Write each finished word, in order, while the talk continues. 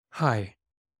Hi,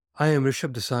 I am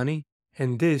Rishabh Dasani,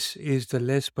 and this is the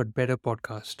Less But Better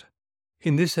podcast.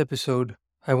 In this episode,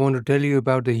 I want to tell you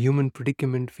about the human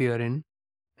predicament we are in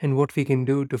and what we can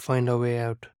do to find our way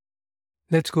out.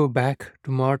 Let's go back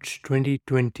to March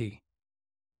 2020.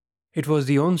 It was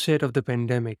the onset of the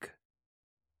pandemic.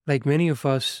 Like many of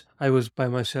us, I was by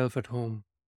myself at home.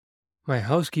 My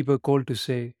housekeeper called to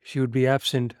say she would be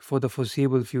absent for the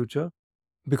foreseeable future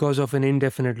because of an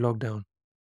indefinite lockdown.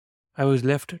 I was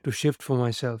left to shift for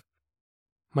myself.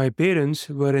 My parents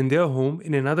were in their home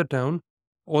in another town,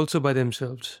 also by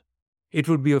themselves. It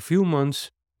would be a few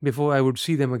months before I would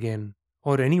see them again,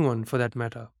 or anyone for that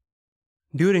matter.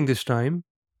 During this time,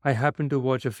 I happened to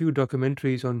watch a few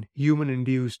documentaries on human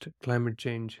induced climate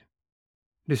change.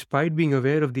 Despite being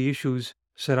aware of the issues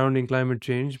surrounding climate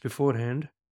change beforehand,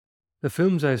 the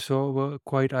films I saw were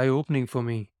quite eye opening for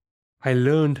me. I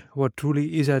learned what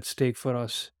truly is at stake for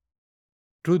us.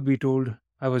 Truth be told,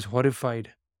 I was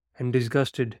horrified and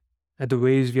disgusted at the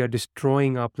ways we are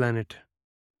destroying our planet.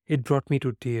 It brought me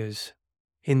to tears.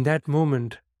 In that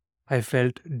moment, I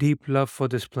felt deep love for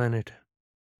this planet.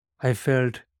 I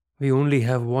felt we only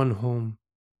have one home,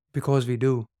 because we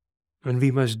do, and we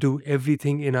must do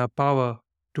everything in our power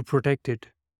to protect it.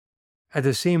 At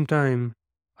the same time,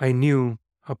 I knew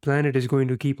our planet is going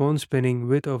to keep on spinning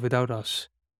with or without us,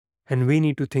 and we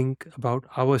need to think about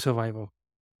our survival.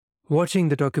 Watching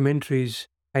the documentaries,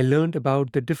 I learned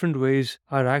about the different ways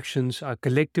our actions are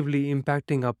collectively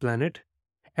impacting our planet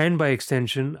and, by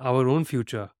extension, our own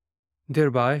future,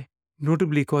 thereby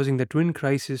notably causing the twin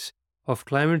crisis of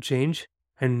climate change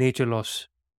and nature loss.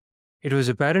 It was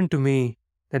apparent to me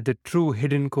that the true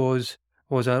hidden cause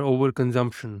was our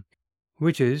overconsumption,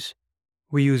 which is,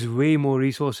 we use way more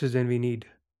resources than we need.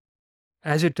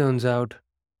 As it turns out,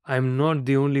 I am not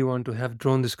the only one to have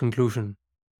drawn this conclusion.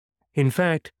 In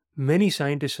fact, many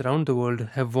scientists around the world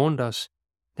have warned us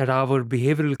that our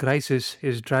behavioral crisis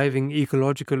is driving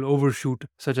ecological overshoot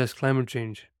such as climate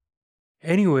change.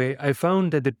 Anyway, I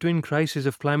found that the twin crisis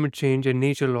of climate change and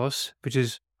nature loss, which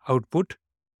is output,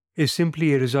 is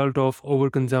simply a result of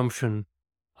overconsumption,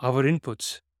 our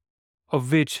inputs, of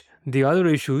which the other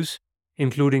issues,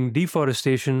 including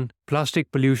deforestation, plastic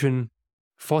pollution,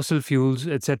 fossil fuels,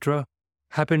 etc.,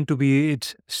 happen to be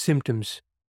its symptoms.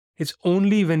 It's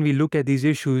only when we look at these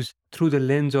issues through the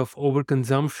lens of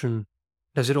overconsumption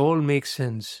does it all make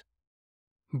sense.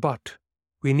 But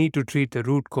we need to treat the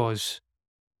root cause.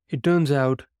 It turns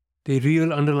out the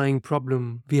real underlying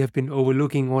problem we have been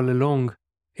overlooking all along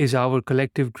is our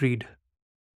collective greed.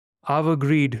 Our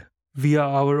greed, via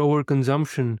our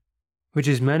overconsumption, which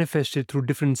is manifested through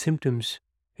different symptoms,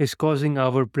 is causing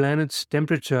our planet's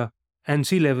temperature and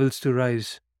sea levels to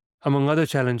rise, among other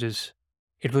challenges.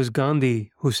 It was Gandhi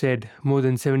who said more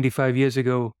than 75 years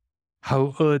ago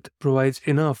how Earth provides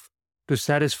enough to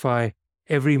satisfy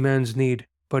every man's need,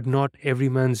 but not every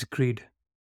man's greed.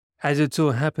 As it so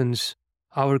happens,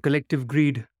 our collective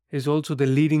greed is also the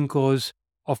leading cause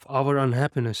of our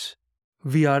unhappiness.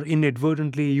 We are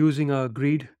inadvertently using our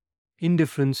greed,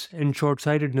 indifference, and short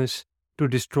sightedness to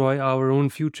destroy our own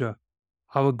future.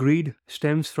 Our greed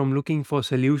stems from looking for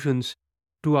solutions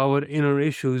to our inner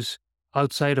issues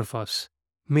outside of us,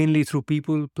 mainly through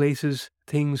people, places,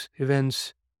 things,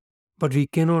 events. But we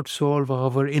cannot solve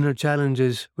our inner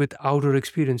challenges with outer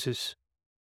experiences.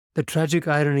 The tragic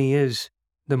irony is,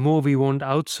 the more we want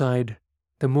outside,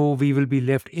 the more we will be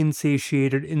left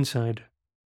insatiated inside.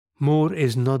 More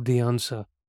is not the answer.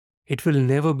 It will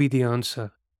never be the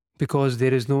answer, because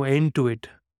there is no end to it,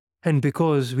 and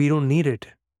because we don't need it.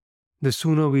 The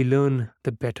sooner we learn,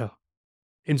 the better.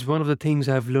 It's one of the things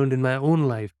I've learned in my own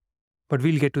life, but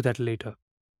we'll get to that later.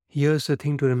 Here's the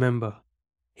thing to remember: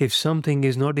 if something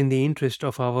is not in the interest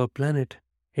of our planet,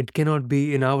 it cannot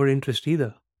be in our interest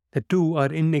either. The two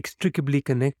are inextricably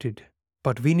connected,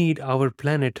 but we need our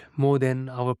planet more than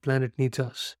our planet needs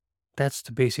us. That's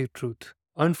the basic truth.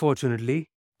 Unfortunately,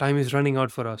 time is running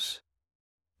out for us.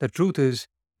 The truth is,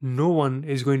 no one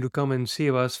is going to come and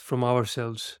save us from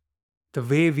ourselves. The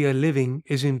way we are living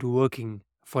isn't working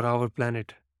for our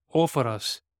planet or for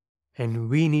us, and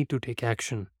we need to take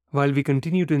action. While we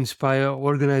continue to inspire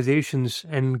organizations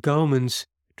and governments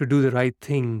to do the right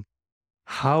thing,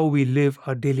 how we live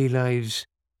our daily lives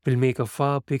will make a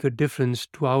far bigger difference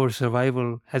to our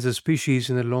survival as a species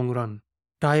in the long run.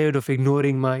 Tired of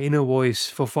ignoring my inner voice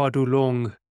for far too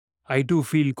long, I do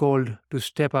feel called to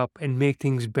step up and make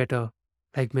things better,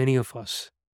 like many of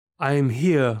us. I am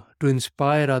here to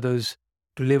inspire others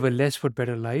to live a less but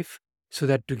better life so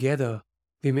that together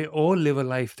we may all live a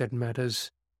life that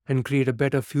matters and create a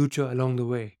better future along the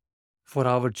way for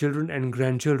our children and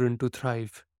grandchildren to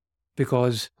thrive.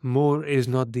 because more is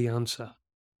not the answer.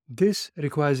 This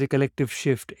requires a collective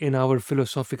shift in our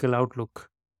philosophical outlook,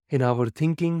 in our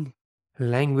thinking,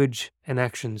 language, and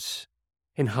actions,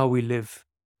 in how we live.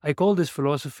 I call this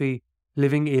philosophy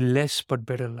living a less but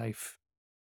better life.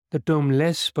 The term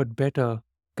less but better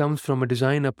comes from a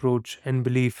design approach and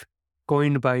belief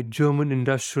coined by German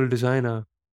industrial designer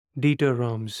Dieter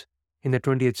Rams in the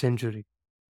 20th century.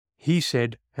 He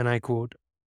said, and I quote,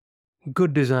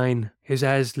 "Good design is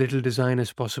as little design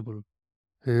as possible,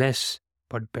 less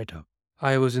but better."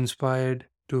 I was inspired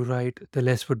to write the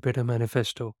Less but Better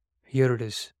manifesto. Here it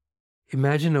is.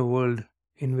 Imagine a world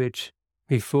in which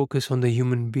we focus on the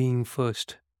human being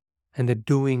first and the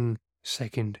doing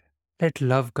second. Let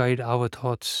love guide our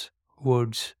thoughts,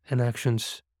 words, and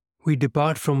actions. We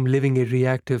depart from living a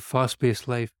reactive, fast paced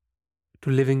life to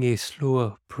living a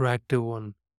slower, proactive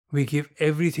one. We give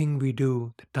everything we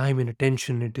do the time and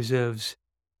attention it deserves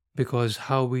because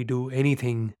how we do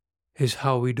anything is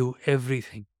how we do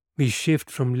everything. We shift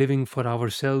from living for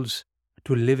ourselves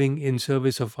to living in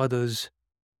service of others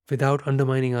without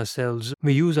undermining ourselves.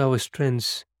 We use our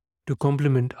strengths to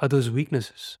complement others'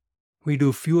 weaknesses. We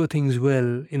do fewer things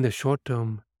well in the short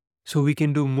term so we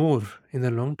can do more in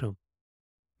the long term.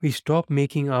 We stop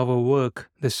making our work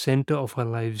the center of our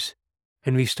lives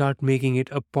and we start making it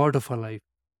a part of our life.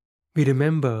 We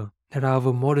remember that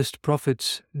our modest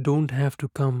profits don't have to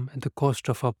come at the cost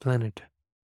of our planet.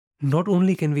 Not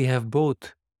only can we have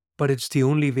both, but it's the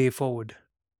only way forward.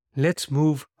 Let's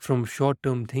move from short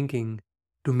term thinking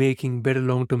to making better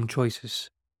long term choices.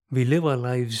 We live our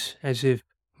lives as if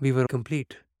we were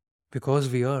complete, because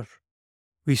we are.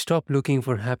 We stop looking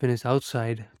for happiness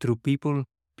outside through people,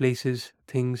 places,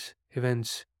 things,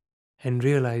 events, and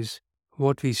realize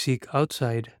what we seek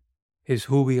outside is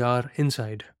who we are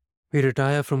inside. We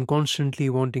retire from constantly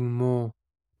wanting more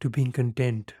to being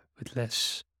content with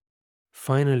less.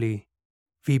 Finally,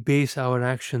 we base our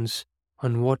actions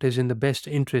on what is in the best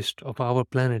interest of our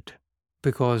planet,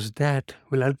 because that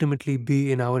will ultimately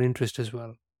be in our interest as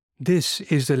well. This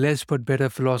is the less but better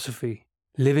philosophy.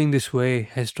 Living this way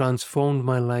has transformed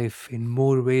my life in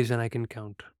more ways than I can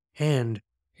count, and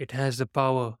it has the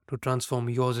power to transform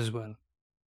yours as well.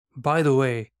 By the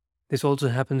way, this also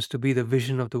happens to be the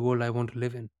vision of the world I want to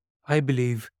live in. I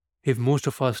believe if most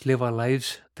of us live our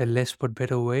lives the less but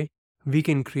better way, we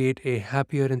can create a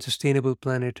happier and sustainable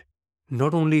planet,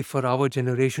 not only for our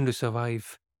generation to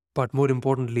survive, but more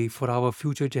importantly, for our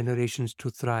future generations to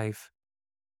thrive.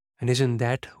 And isn't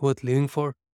that worth living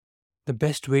for? The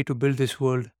best way to build this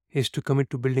world is to commit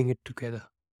to building it together.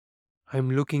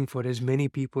 I'm looking for as many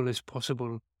people as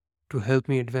possible to help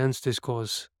me advance this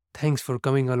cause. Thanks for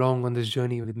coming along on this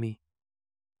journey with me.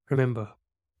 Remember,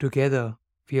 together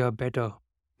we are better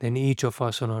than each of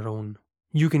us on our own.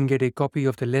 You can get a copy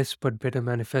of the Less But Better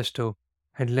manifesto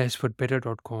at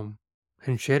lessbutbetter.com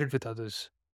and share it with others.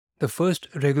 The first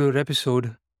regular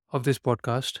episode of this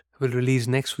podcast will release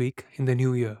next week in the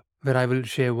new year, where I will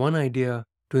share one idea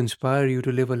to inspire you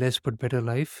to live a less but better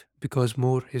life because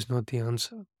more is not the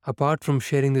answer. Apart from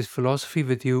sharing this philosophy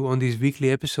with you on these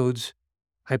weekly episodes,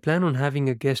 I plan on having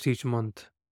a guest each month.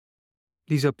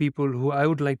 These are people who I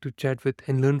would like to chat with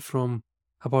and learn from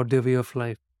about their way of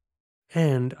life.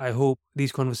 And I hope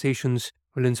these conversations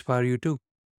will inspire you too.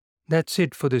 That's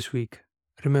it for this week.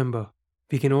 Remember,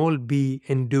 we can all be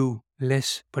and do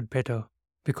less but better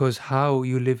because how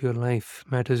you live your life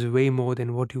matters way more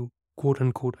than what you quote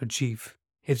unquote achieve.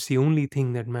 It's the only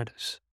thing that matters.